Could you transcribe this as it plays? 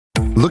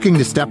Looking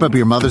to step up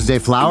your Mother's Day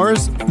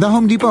flowers? The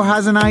Home Depot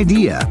has an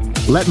idea.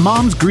 Let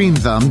Mom's Green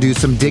Thumb do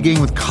some digging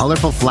with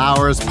colorful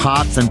flowers,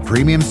 pots, and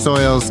premium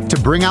soils to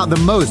bring out the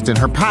most in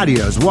her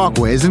patios,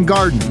 walkways, and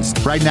gardens.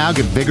 Right now,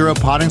 get Vigoro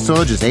potting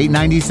soil just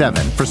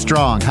 $8.97 for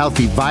strong,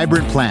 healthy,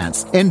 vibrant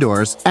plants,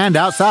 indoors and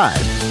outside.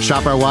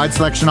 Shop our wide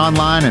selection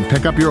online and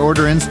pick up your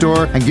order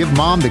in-store and give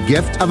Mom the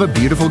gift of a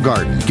beautiful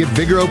garden. Get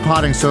Vigoro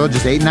potting soil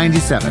just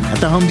 $8.97 at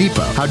the Home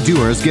Depot. How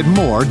doers get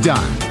more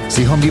done.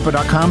 See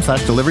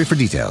homedepot.com/delivery for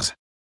details.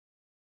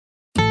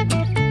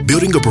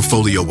 Building a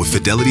portfolio with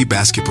Fidelity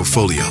Basket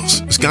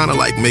Portfolios is kind of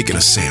like making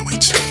a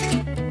sandwich.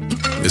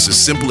 It's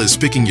as simple as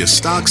picking your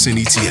stocks and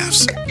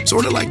ETFs,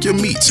 sort of like your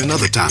meats and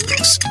other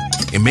toppings,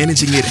 and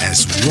managing it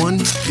as one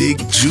big,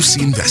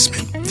 juicy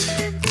investment.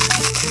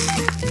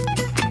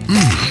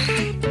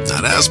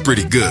 Now that's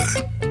pretty good.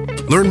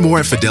 Learn more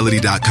at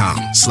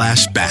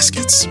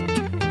fidelity.com/baskets.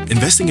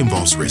 Investing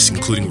involves risk,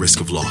 including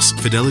risk of loss.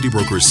 Fidelity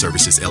Brokerage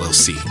Services,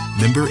 LLC.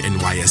 Member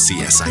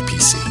NYSE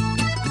SIPC.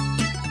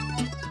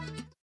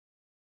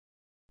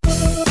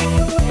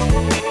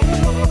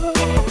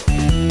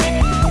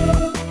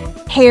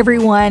 Hey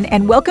everyone,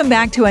 and welcome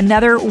back to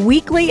another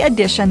weekly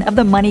edition of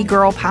the Money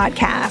Girl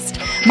podcast.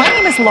 My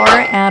name is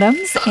Laura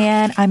Adams,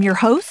 and I'm your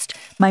host.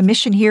 My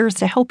mission here is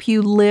to help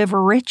you live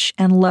rich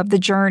and love the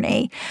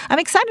journey. I'm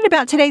excited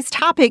about today's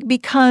topic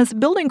because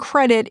building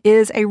credit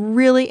is a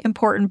really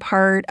important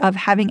part of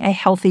having a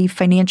healthy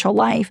financial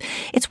life.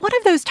 It's one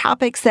of those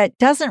topics that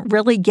doesn't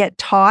really get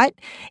taught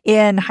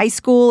in high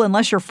school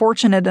unless you're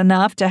fortunate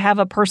enough to have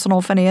a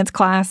personal finance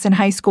class in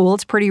high school.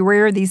 It's pretty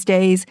rare these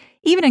days.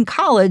 Even in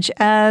college,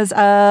 as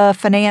a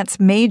finance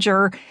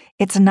major,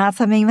 it's not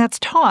something that's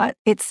taught.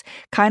 It's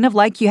kind of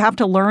like you have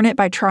to learn it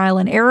by trial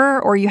and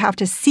error, or you have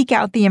to seek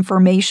out the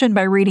information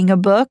by reading a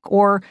book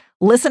or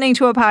listening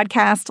to a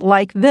podcast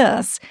like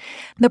this.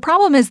 The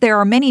problem is there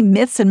are many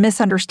myths and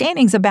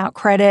misunderstandings about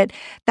credit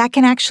that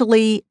can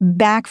actually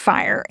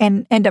backfire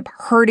and end up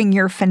hurting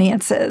your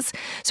finances.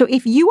 So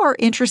if you are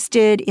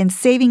interested in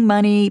saving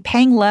money,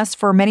 paying less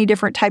for many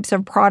different types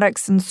of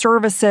products and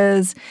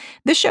services,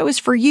 this show is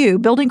for you.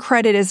 Building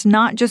credit is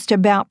not just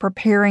about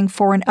preparing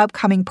for an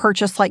upcoming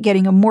purchase like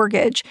getting a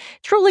mortgage.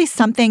 It's really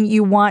something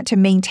you want to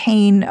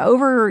maintain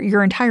over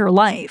your entire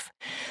life.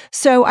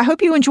 So I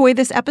hope you enjoy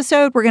this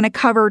episode. We're going to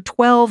cover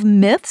 12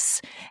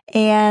 myths,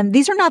 and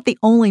these are not the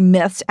only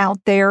myths out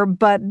there,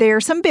 but there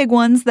are some big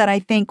ones that I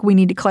think we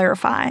need to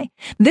clarify.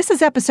 This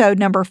is episode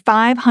number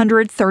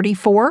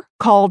 534,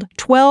 called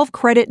 12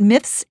 Credit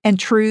Myths and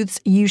Truths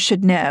You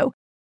Should Know.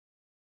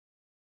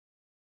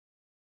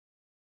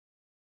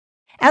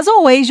 As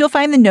always, you'll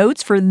find the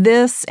notes for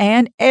this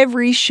and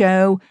every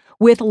show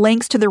with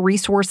links to the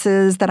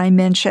resources that I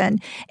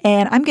mentioned.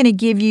 And I'm going to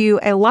give you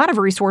a lot of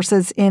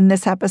resources in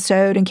this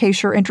episode in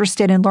case you're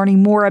interested in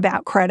learning more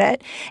about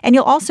credit. And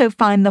you'll also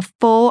find the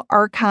full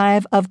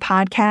archive of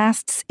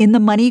podcasts in the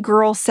Money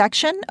Girl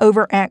section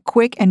over at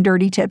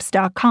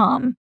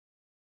quickanddirtytips.com.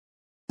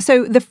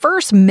 So the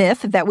first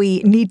myth that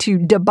we need to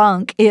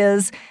debunk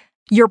is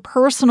your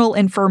personal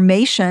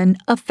information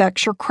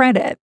affects your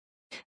credit.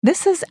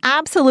 This is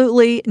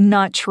absolutely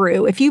not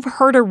true. If you've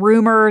heard a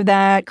rumor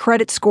that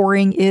credit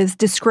scoring is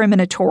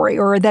discriminatory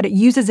or that it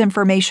uses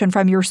information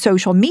from your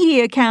social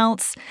media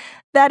accounts,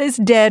 that is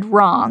dead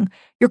wrong.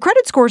 Your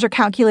credit scores are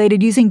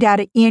calculated using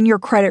data in your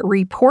credit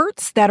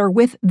reports that are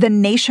with the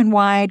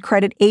nationwide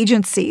credit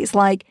agencies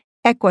like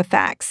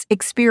Equifax,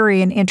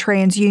 Experian, and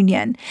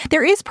TransUnion.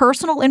 There is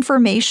personal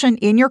information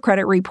in your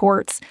credit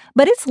reports,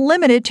 but it's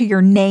limited to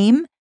your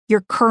name,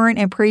 your current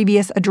and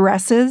previous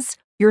addresses,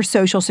 your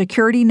social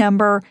security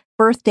number,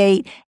 birth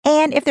date,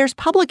 and if there's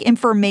public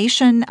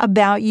information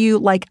about you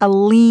like a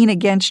lien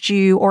against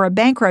you or a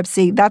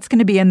bankruptcy, that's going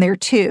to be in there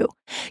too.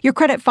 Your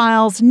credit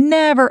files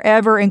never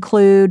ever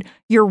include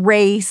your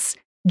race,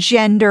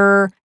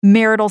 gender,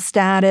 marital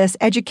status,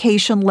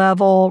 education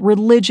level,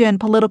 religion,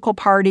 political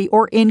party,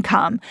 or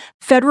income.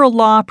 Federal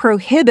law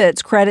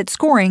prohibits credit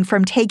scoring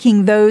from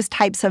taking those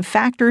types of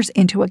factors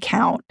into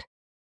account.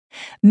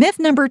 Myth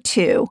number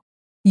 2.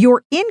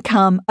 Your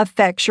income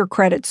affects your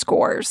credit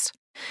scores.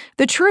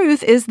 The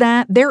truth is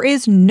that there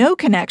is no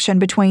connection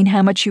between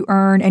how much you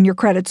earn and your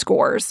credit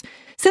scores.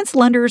 Since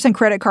lenders and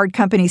credit card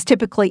companies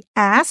typically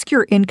ask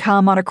your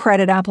income on a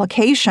credit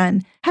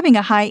application, having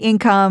a high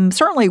income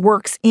certainly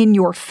works in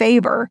your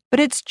favor,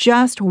 but it's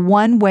just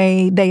one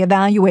way they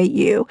evaluate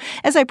you.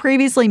 As I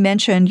previously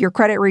mentioned, your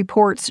credit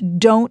reports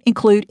don't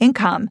include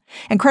income,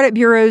 and credit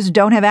bureaus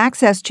don't have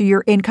access to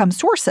your income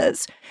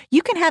sources.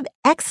 You can have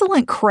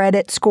excellent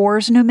credit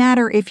scores no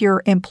matter if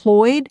you're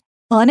employed,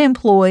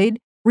 unemployed,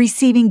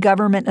 receiving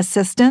government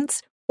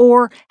assistance,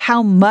 or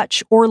how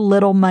much or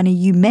little money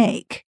you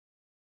make.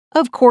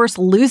 Of course,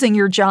 losing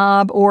your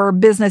job or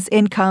business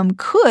income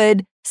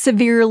could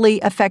severely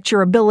affect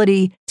your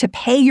ability to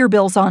pay your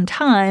bills on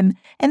time,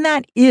 and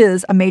that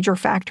is a major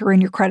factor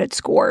in your credit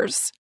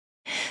scores.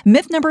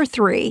 Myth number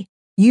 3,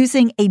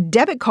 using a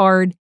debit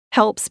card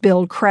helps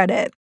build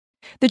credit.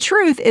 The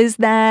truth is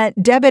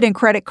that debit and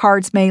credit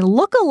cards may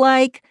look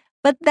alike,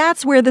 But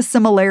that's where the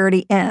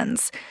similarity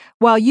ends.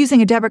 While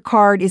using a debit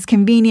card is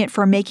convenient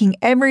for making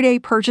everyday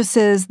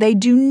purchases, they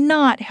do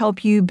not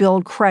help you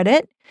build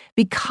credit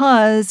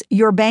because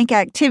your bank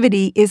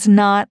activity is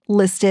not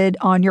listed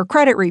on your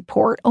credit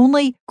report.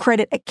 Only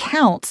credit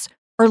accounts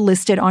are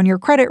listed on your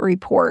credit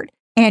report,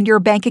 and your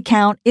bank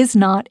account is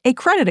not a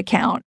credit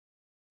account.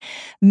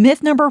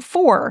 Myth number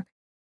 4.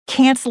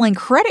 Canceling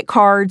credit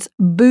cards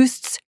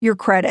boosts your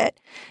credit.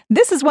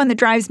 This is one that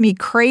drives me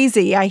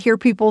crazy. I hear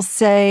people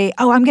say,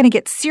 I'm going to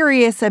get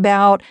serious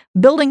about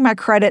building my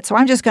credit, so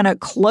I'm just going to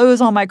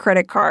close all my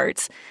credit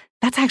cards.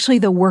 That's actually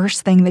the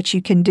worst thing that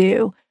you can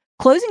do.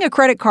 Closing a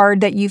credit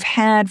card that you've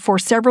had for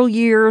several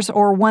years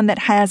or one that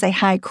has a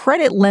high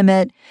credit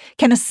limit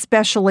can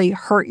especially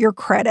hurt your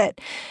credit.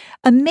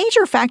 A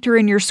major factor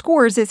in your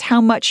scores is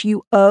how much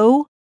you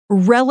owe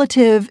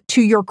relative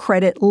to your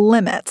credit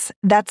limits.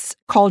 That's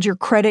called your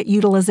credit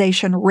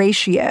utilization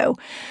ratio.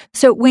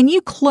 So when you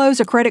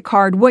close a credit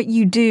card, what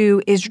you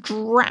do is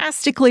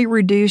drastically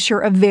reduce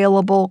your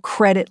available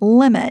credit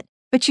limit,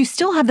 but you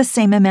still have the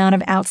same amount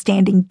of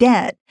outstanding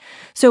debt.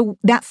 So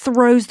that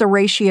throws the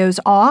ratios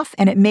off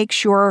and it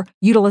makes your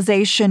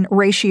utilization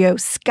ratio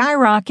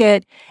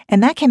skyrocket,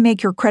 and that can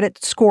make your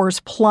credit scores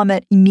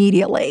plummet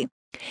immediately.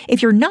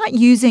 If you're not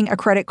using a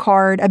credit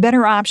card, a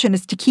better option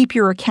is to keep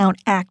your account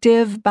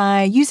active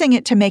by using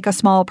it to make a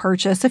small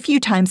purchase a few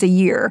times a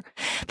year.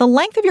 The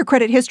length of your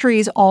credit history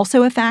is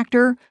also a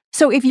factor.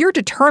 So if you're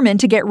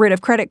determined to get rid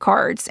of credit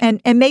cards, and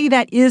maybe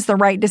that is the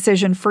right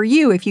decision for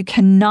you if you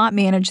cannot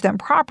manage them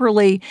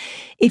properly,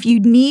 if you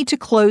need to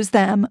close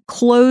them,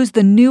 close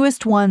the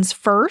newest ones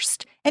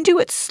first and do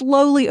it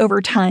slowly over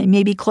time,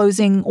 maybe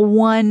closing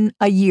one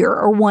a year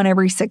or one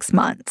every 6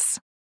 months.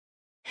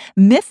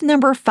 Myth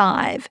number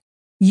 5.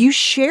 You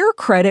share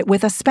credit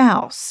with a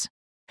spouse.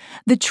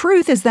 The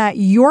truth is that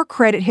your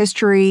credit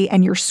history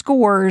and your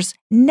scores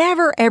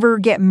never ever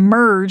get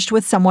merged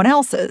with someone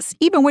else's,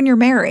 even when you're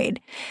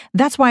married.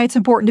 That's why it's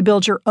important to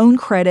build your own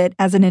credit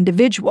as an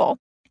individual.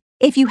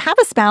 If you have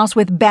a spouse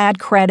with bad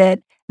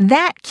credit,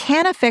 that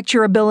can affect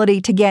your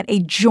ability to get a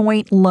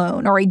joint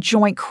loan or a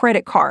joint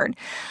credit card.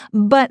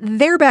 But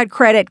their bad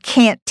credit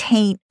can't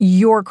taint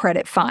your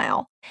credit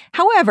file.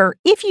 However,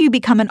 if you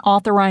become an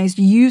authorized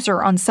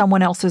user on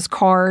someone else's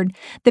card,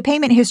 the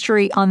payment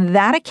history on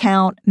that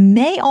account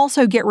may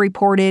also get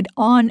reported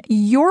on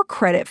your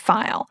credit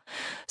file.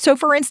 So,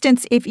 for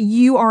instance, if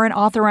you are an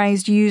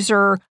authorized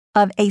user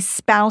of a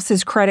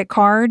spouse's credit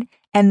card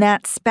and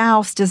that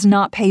spouse does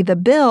not pay the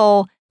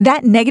bill,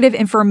 that negative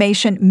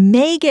information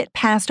may get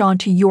passed on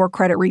to your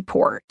credit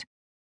report.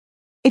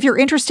 If you're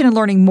interested in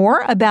learning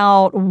more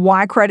about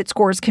why credit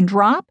scores can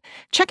drop,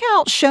 check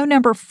out show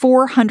number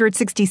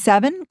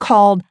 467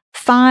 called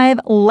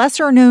 5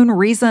 Lesser Known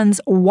Reasons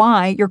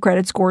Why Your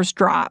Credit Scores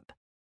Drop.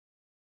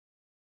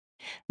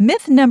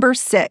 Myth number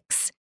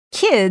 6.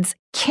 Kids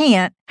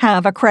can't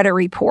have a credit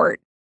report.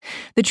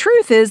 The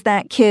truth is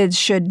that kids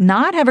should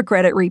not have a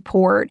credit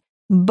report,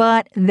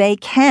 but they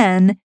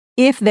can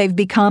if they've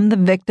become the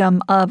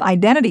victim of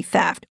identity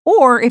theft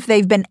or if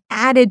they've been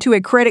added to a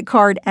credit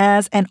card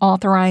as an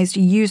authorized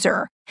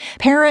user.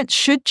 Parents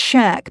should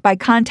check by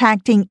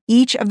contacting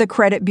each of the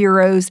credit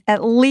bureaus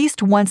at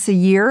least once a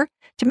year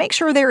to make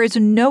sure there is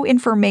no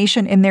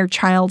information in their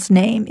child's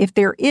name. If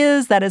there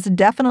is, that is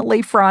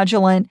definitely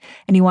fraudulent,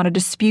 and you want to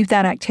dispute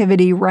that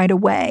activity right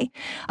away.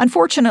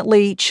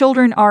 Unfortunately,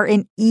 children are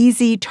an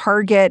easy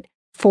target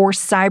for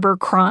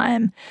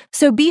cybercrime.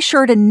 So be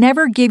sure to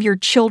never give your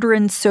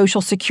children's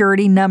social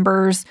security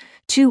numbers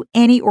to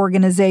any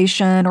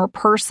organization or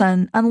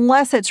person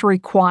unless it's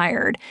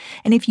required.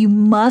 And if you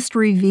must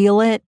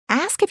reveal it,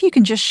 ask if you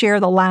can just share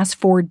the last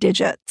 4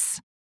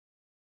 digits.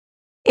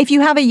 If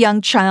you have a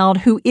young child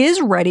who is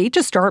ready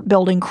to start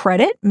building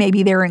credit,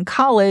 maybe they're in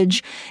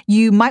college,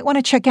 you might want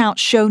to check out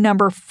show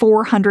number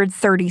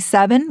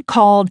 437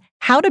 called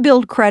How to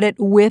Build Credit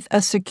with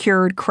a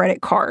Secured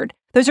Credit Card.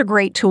 Those are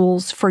great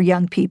tools for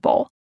young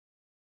people.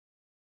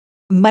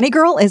 Money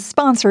Girl is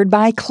sponsored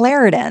by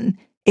Claritin.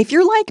 If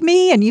you're like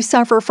me and you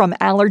suffer from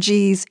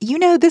allergies, you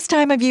know this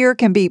time of year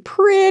can be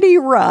pretty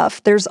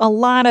rough. There's a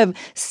lot of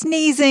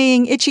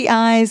sneezing, itchy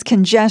eyes,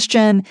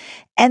 congestion,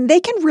 and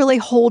they can really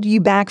hold you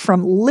back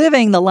from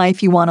living the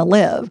life you want to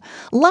live.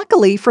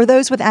 Luckily, for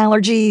those with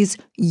allergies,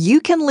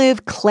 you can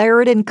live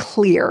Claritin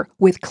Clear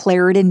with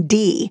Claritin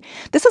D.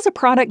 This is a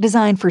product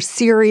designed for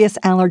serious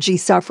allergy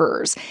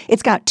sufferers.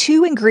 It's got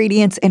 2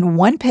 ingredients in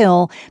 1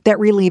 pill that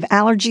relieve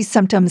allergy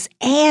symptoms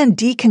and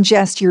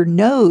decongest your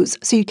nose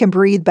so you can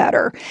breathe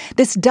better.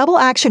 This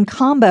double-action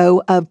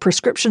combo of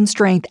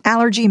prescription-strength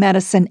allergy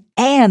medicine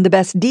and the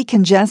best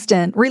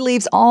decongestant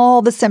relieves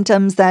all the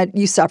symptoms that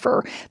you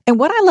suffer. And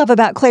what I love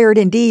about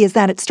Claritin D is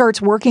that it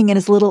starts working in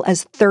as little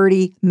as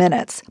 30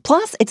 minutes.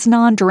 Plus, it's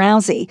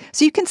non-drowsy,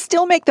 so you can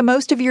still make the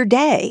most of your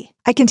day.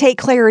 I can take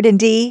Claritin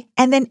D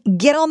and then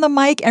get on the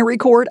mic and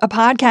record a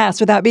podcast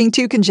without being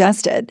too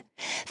congested.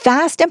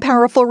 Fast and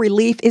powerful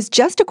relief is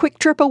just a quick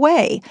trip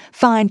away.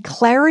 Find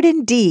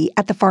Claritin D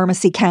at the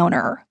pharmacy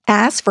counter.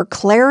 Ask for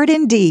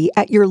Claritin D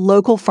at your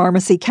local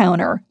pharmacy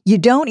counter. You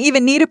don't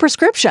even need a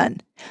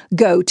prescription.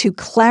 Go to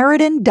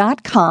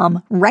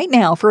Claritin.com right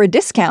now for a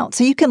discount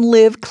so you can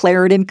live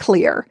Claritin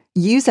Clear.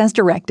 Use as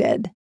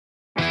directed.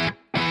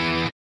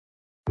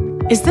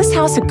 Is this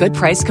house a good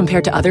price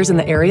compared to others in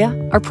the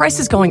area? Are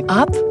prices going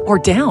up or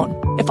down?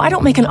 If I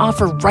don't make an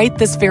offer right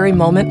this very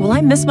moment, will I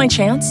miss my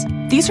chance?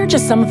 These are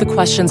just some of the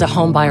questions a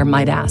home buyer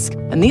might ask.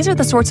 And these are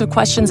the sorts of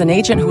questions an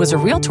agent who is a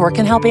Realtor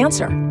can help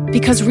answer.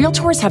 Because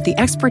Realtors have the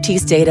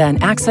expertise, data,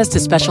 and access to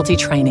specialty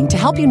training to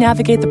help you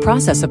navigate the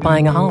process of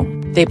buying a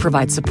home. They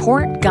provide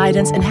support,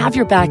 guidance, and have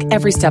your back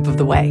every step of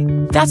the way.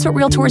 That's what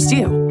Realtors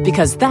do,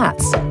 because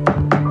that's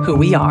who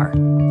we are.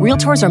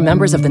 Realtors are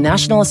members of the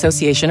National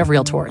Association of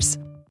Realtors.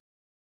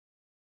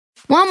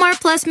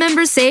 Walmart Plus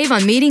members save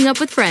on meeting up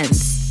with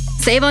friends.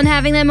 Save on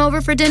having them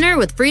over for dinner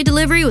with free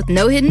delivery with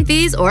no hidden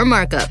fees or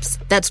markups.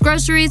 That's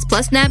groceries,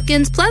 plus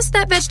napkins, plus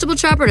that vegetable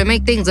chopper to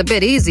make things a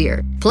bit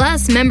easier.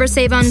 Plus, members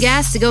save on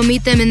gas to go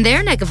meet them in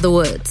their neck of the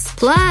woods.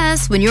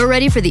 Plus, when you're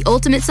ready for the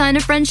ultimate sign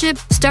of friendship,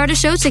 start a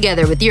show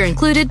together with your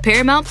included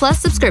Paramount Plus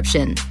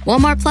subscription.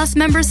 Walmart Plus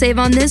members save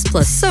on this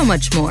plus so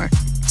much more.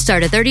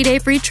 Start a 30-day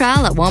free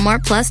trial at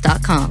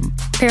walmartplus.com.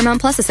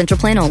 Paramount Plus Essential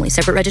Plan only.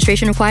 Separate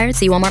registration required.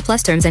 See Walmart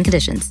Plus terms and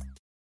conditions.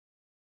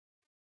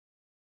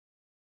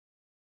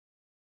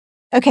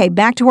 Okay,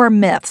 back to our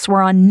myths.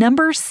 We're on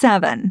number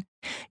 7.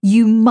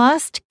 You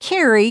must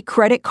carry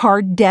credit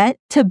card debt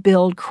to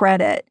build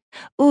credit.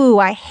 Ooh,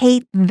 I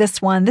hate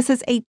this one. This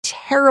is a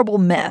terrible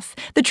myth.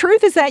 The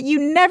truth is that you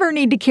never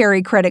need to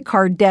carry credit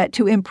card debt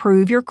to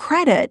improve your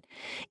credit.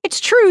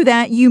 It's true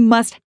that you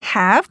must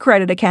have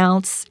credit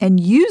accounts and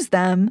use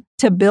them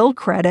to build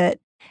credit.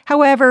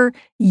 However,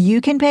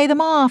 you can pay them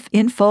off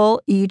in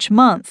full each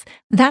month.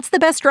 That's the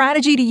best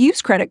strategy to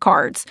use credit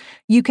cards.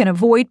 You can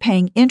avoid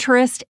paying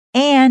interest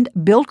and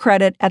build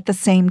credit at the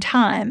same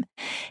time.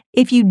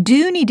 If you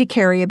do need to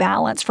carry a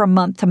balance from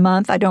month to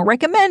month, I don't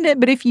recommend it,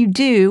 but if you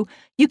do,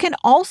 you can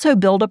also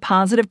build a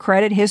positive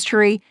credit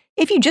history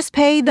if you just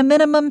pay the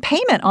minimum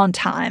payment on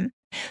time.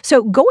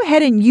 So go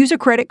ahead and use a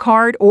credit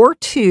card or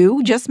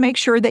two. Just make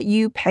sure that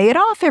you pay it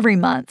off every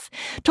month.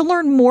 To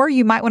learn more,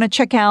 you might want to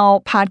check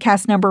out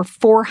podcast number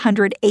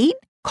 408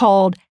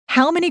 called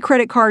How Many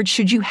Credit Cards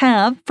Should You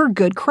Have for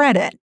Good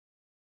Credit?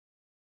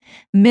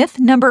 Myth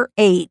number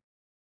 8.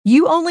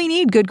 You only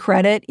need good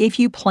credit if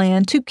you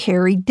plan to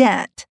carry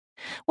debt.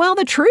 Well,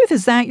 the truth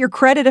is that your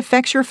credit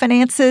affects your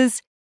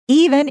finances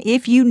even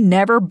if you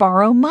never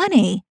borrow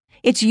money.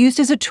 It's used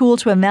as a tool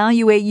to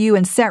evaluate you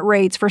and set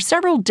rates for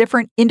several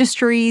different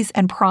industries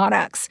and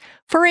products.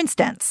 For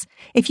instance,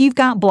 if you've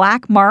got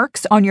black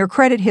marks on your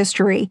credit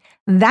history,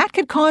 that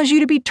could cause you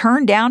to be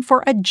turned down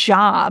for a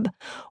job.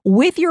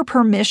 With your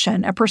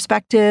permission, a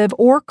prospective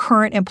or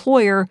current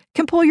employer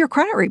can pull your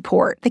credit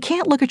report. They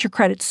can't look at your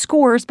credit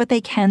scores, but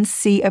they can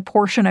see a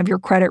portion of your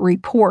credit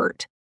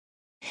report.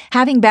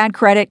 Having bad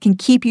credit can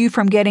keep you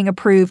from getting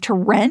approved to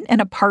rent an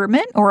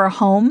apartment or a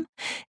home.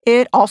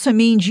 It also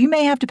means you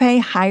may have to pay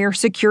higher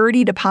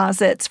security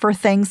deposits for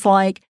things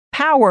like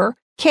power,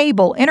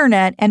 cable,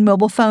 internet, and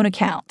mobile phone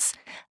accounts.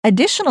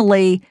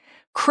 Additionally,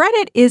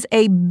 credit is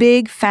a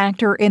big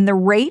factor in the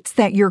rates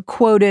that you're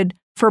quoted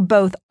for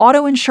both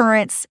auto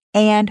insurance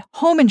and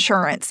home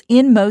insurance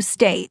in most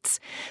states.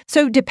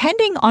 So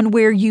depending on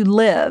where you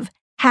live,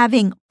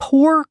 having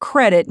poor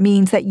credit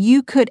means that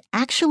you could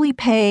actually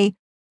pay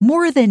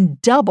more than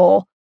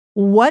double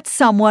what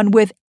someone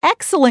with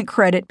excellent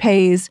credit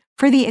pays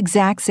for the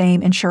exact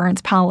same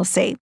insurance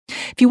policy.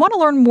 If you want to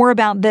learn more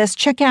about this,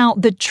 check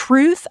out The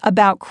Truth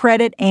About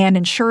Credit and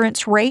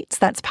Insurance Rates.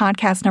 That's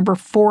podcast number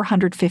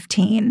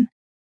 415.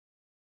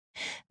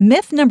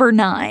 Myth number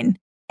 9.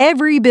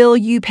 Every bill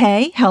you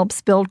pay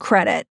helps build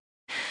credit.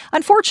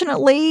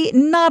 Unfortunately,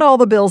 not all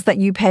the bills that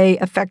you pay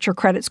affect your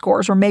credit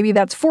scores, or maybe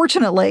that's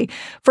fortunately.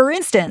 For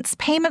instance,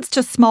 payments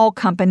to small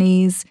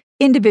companies,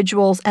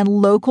 individuals, and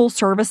local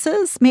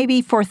services,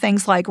 maybe for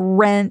things like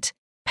rent,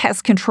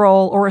 pest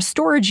control, or a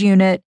storage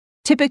unit,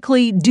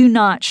 typically do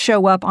not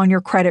show up on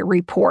your credit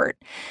report.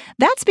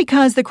 That's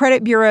because the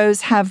credit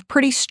bureaus have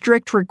pretty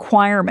strict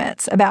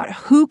requirements about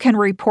who can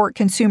report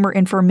consumer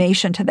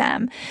information to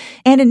them.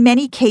 And in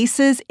many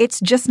cases, it's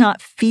just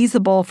not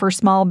feasible for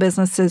small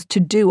businesses to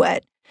do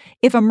it.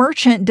 If a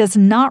merchant does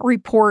not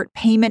report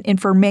payment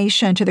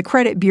information to the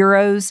credit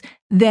bureaus,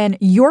 then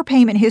your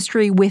payment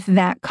history with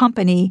that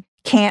company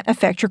can't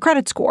affect your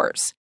credit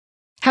scores.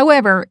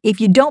 However,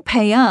 if you don't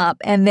pay up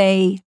and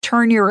they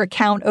turn your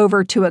account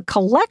over to a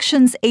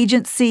collections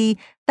agency,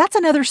 that's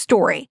another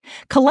story.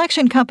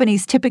 Collection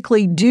companies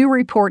typically do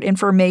report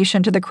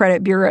information to the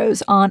credit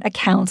bureaus on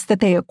accounts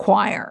that they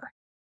acquire.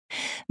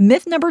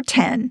 Myth number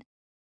 10,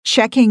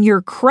 checking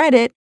your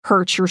credit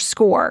hurts your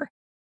score.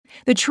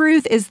 The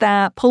truth is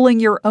that pulling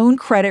your own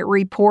credit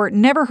report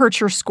never hurts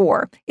your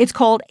score. It's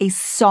called a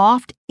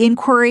soft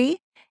inquiry,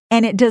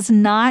 and it does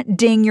not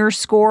ding your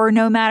score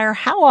no matter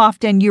how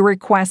often you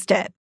request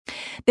it.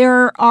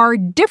 There are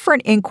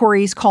different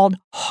inquiries called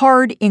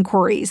hard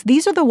inquiries.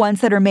 These are the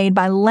ones that are made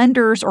by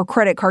lenders or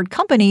credit card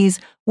companies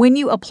when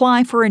you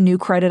apply for a new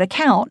credit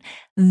account.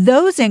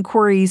 Those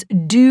inquiries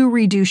do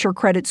reduce your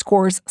credit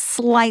scores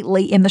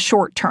slightly in the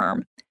short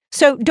term.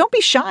 So don't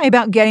be shy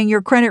about getting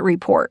your credit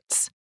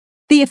reports.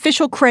 The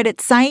official credit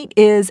site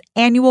is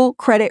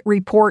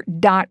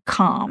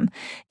annualcreditreport.com.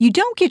 You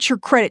don't get your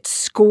credit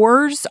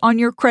scores on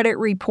your credit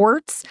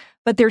reports,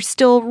 but they're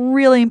still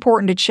really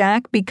important to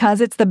check because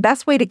it's the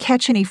best way to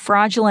catch any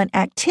fraudulent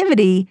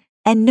activity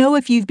and know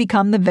if you've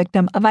become the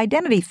victim of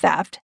identity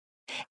theft.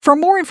 For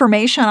more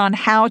information on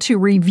how to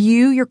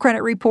review your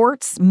credit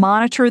reports,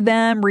 monitor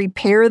them,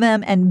 repair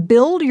them, and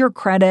build your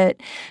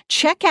credit,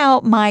 check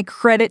out my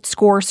Credit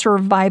Score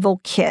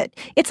Survival Kit.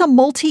 It's a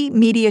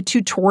multimedia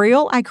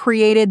tutorial I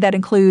created that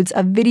includes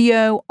a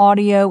video,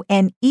 audio,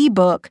 and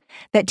ebook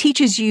that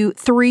teaches you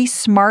 3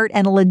 smart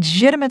and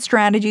legitimate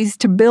strategies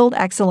to build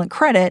excellent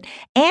credit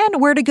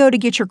and where to go to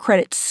get your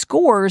credit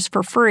scores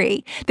for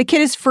free. The kit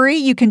is free.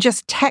 You can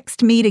just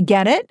text me to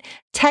get it.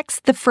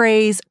 Text the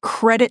phrase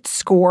credit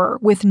score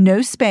with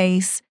no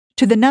space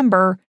to the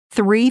number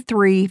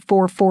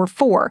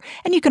 33444.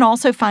 And you can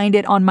also find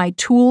it on my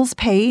tools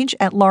page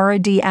at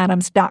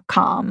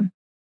lauradadams.com.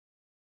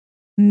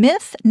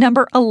 Myth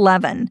number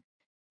 11.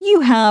 You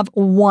have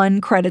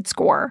 1 credit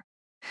score.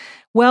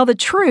 Well, the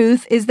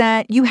truth is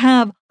that you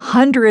have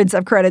hundreds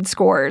of credit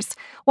scores.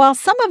 While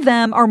some of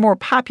them are more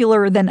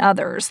popular than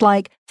others,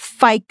 like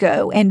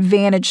FICO and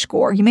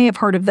VantageScore, you may have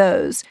heard of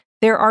those.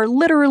 There are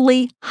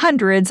literally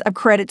hundreds of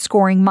credit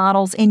scoring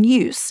models in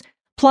use.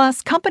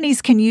 Plus, companies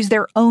can use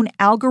their own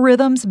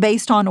algorithms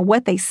based on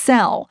what they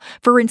sell.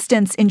 For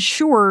instance,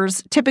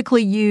 insurers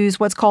typically use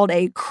what's called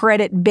a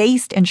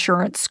credit-based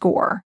insurance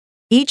score.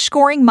 Each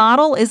scoring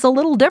model is a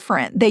little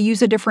different. They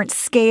use a different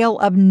scale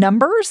of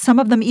numbers. Some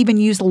of them even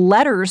use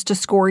letters to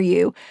score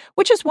you,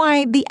 which is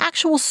why the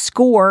actual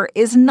score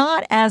is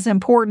not as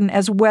important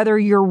as whether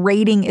your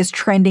rating is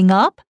trending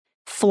up,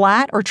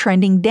 flat, or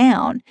trending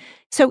down.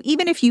 So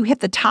even if you hit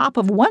the top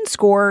of one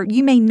score,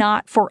 you may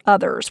not for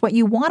others. What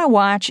you want to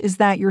watch is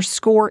that your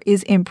score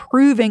is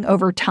improving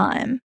over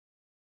time.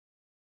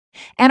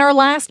 And our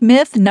last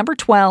myth, number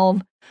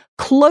 12,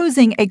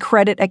 closing a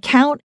credit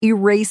account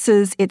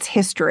erases its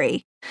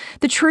history.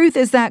 The truth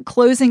is that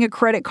closing a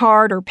credit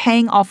card or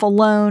paying off a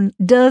loan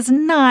does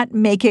not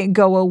make it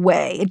go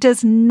away. It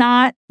does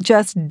not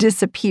just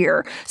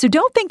disappear. So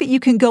don't think that you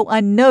can go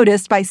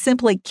unnoticed by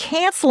simply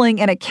canceling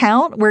an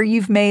account where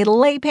you've made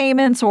late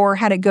payments or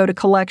had it go to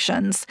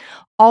collections.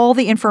 All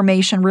the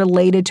information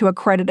related to a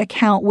credit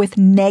account with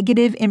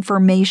negative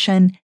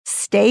information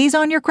stays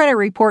on your credit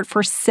report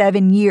for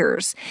 7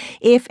 years.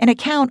 If an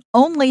account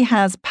only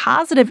has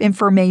positive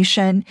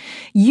information,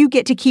 you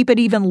get to keep it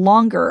even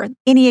longer.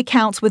 Any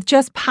accounts with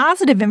just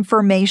positive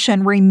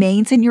information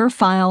remains in your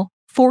file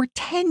for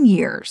 10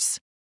 years.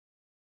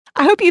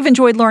 I hope you've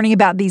enjoyed learning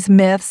about these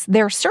myths.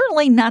 They're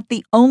certainly not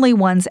the only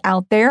ones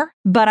out there,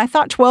 but I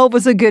thought 12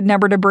 was a good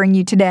number to bring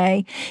you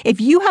today.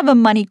 If you have a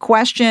money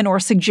question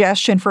or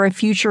suggestion for a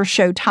future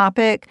show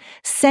topic,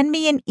 send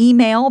me an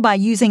email by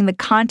using the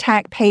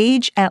contact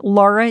page at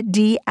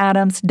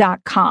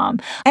lauradadams.com.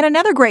 And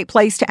another great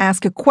place to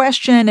ask a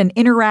question and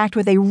interact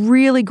with a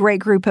really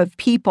great group of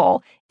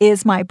people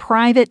is my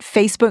private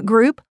Facebook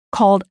group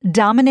called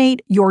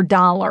Dominate Your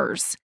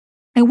Dollars.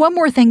 And one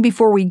more thing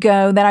before we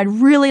go that I'd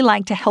really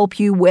like to help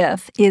you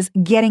with is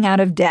getting out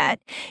of debt.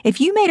 If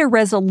you made a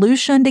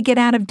resolution to get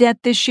out of debt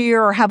this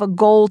year or have a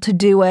goal to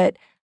do it,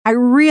 I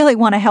really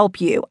want to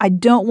help you. I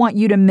don't want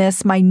you to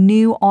miss my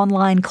new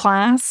online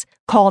class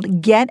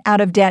called Get Out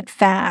of Debt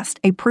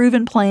Fast, a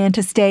proven plan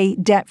to stay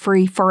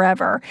debt-free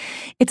forever.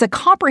 It's a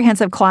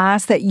comprehensive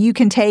class that you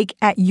can take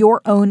at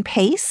your own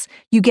pace.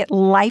 You get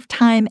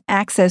lifetime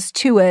access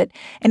to it,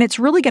 and it's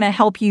really going to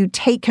help you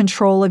take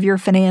control of your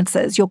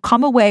finances. You'll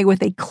come away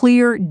with a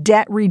clear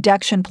debt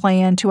reduction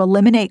plan to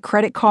eliminate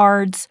credit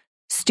cards,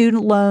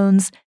 student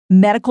loans,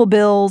 medical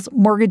bills,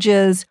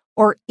 mortgages,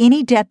 or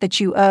any debt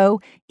that you owe,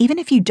 even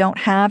if you don't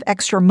have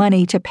extra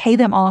money to pay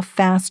them off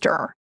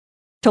faster.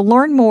 To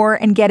learn more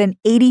and get an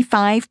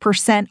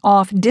 85%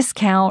 off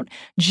discount,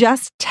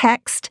 just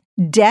text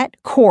DEBT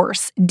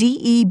COURSE,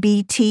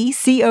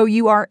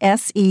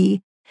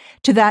 DEBTCOURSE,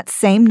 to that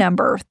same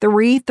number,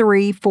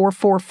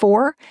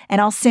 33444, and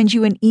I'll send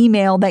you an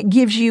email that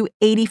gives you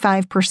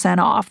 85%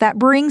 off. That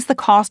brings the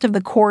cost of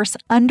the course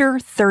under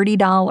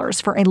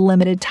 $30 for a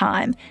limited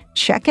time.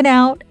 Check it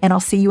out, and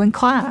I'll see you in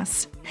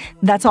class.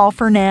 That's all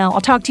for now.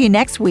 I'll talk to you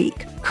next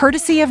week,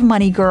 courtesy of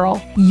Money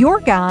Girl,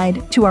 your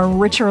guide to a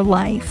richer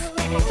life.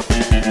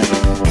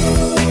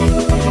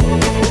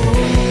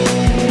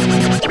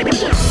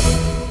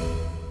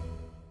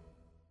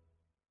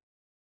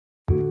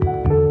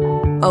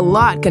 A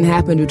lot can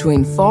happen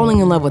between falling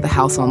in love with a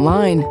house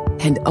online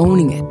and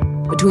owning it,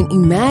 between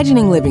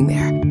imagining living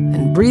there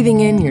and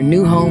breathing in your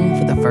new home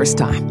for the first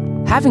time.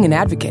 Having an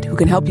advocate who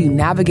can help you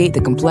navigate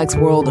the complex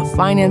world of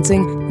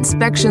financing,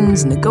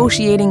 inspections,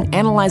 negotiating,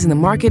 analyzing the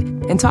market,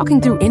 and talking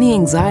through any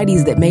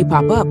anxieties that may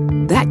pop up,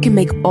 that can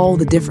make all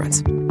the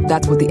difference.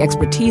 That's what the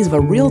expertise of a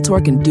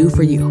Realtor can do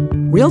for you.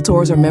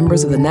 Realtors are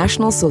members of the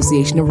National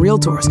Association of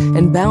Realtors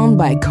and bound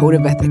by a code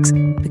of ethics,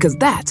 because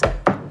that's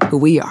who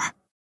we are.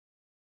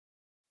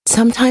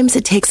 Sometimes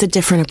it takes a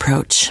different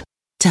approach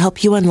to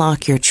help you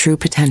unlock your true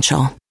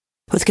potential.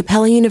 With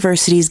Capella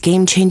University's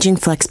game-changing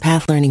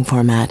FlexPath learning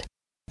format,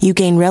 you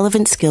gain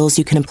relevant skills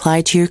you can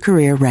apply to your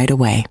career right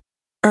away.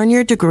 Earn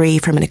your degree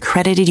from an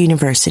accredited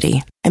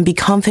university and be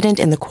confident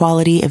in the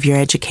quality of your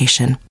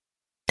education.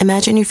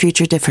 Imagine your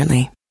future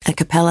differently at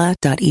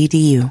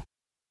capella.edu.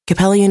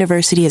 Capella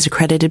University is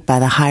accredited by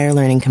the Higher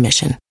Learning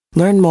Commission.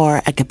 Learn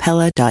more at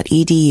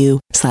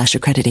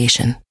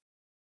capella.edu/accreditation.